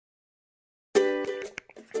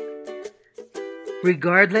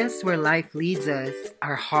Regardless where life leads us,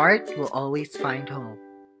 our heart will always find home.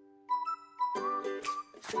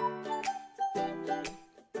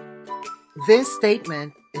 This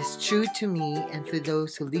statement is true to me and to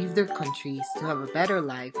those who leave their countries to have a better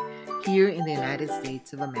life here in the United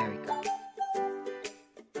States of America.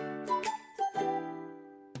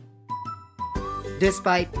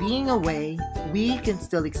 Despite being away, we can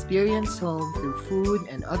still experience home through food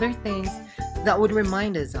and other things that would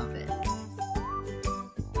remind us of it.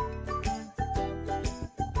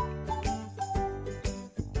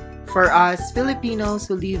 For us Filipinos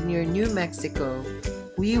who live near New Mexico,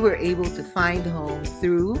 we were able to find home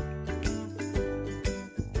through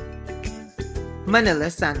Manila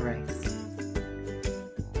Sunrise.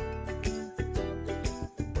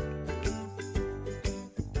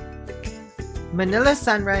 Manila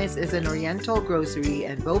Sunrise is an oriental grocery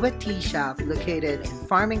and boba tea shop located in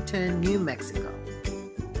Farmington, New Mexico.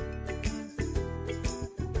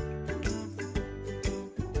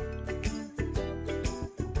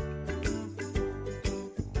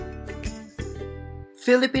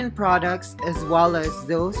 Philippine products as well as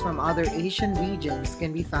those from other Asian regions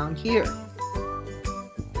can be found here.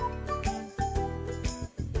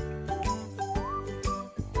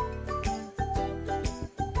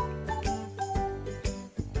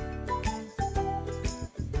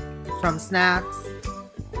 From snacks,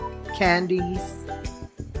 candies,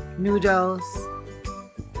 noodles,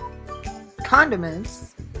 condiments,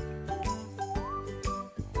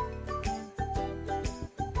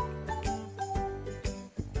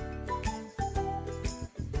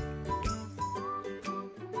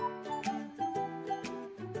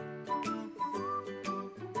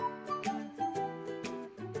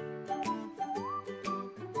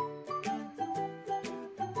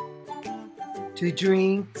 to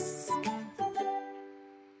drinks,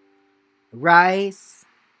 rice,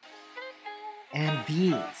 and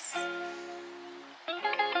beans,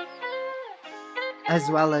 as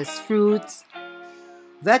well as fruits,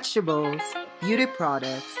 vegetables, beauty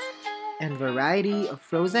products, and variety of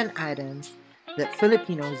frozen items that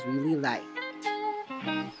Filipinos really like.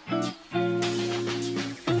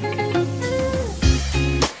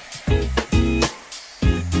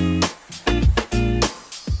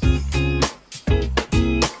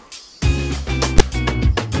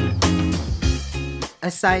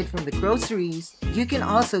 Aside from the groceries, you can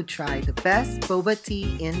also try the best boba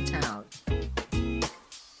tea in town.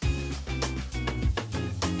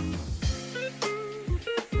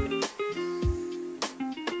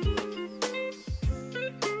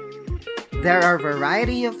 There are a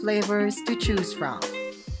variety of flavors to choose from.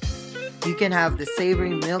 You can have the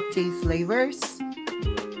savory milk tea flavors,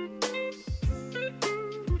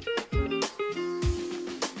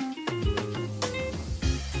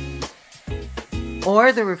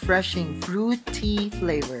 or the refreshing fruit tea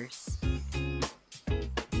flavors.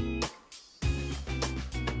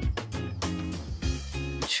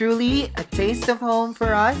 Truly a taste of home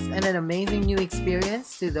for us and an amazing new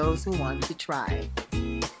experience to those who want to try.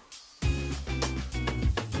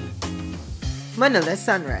 Manila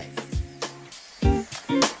Sunrise.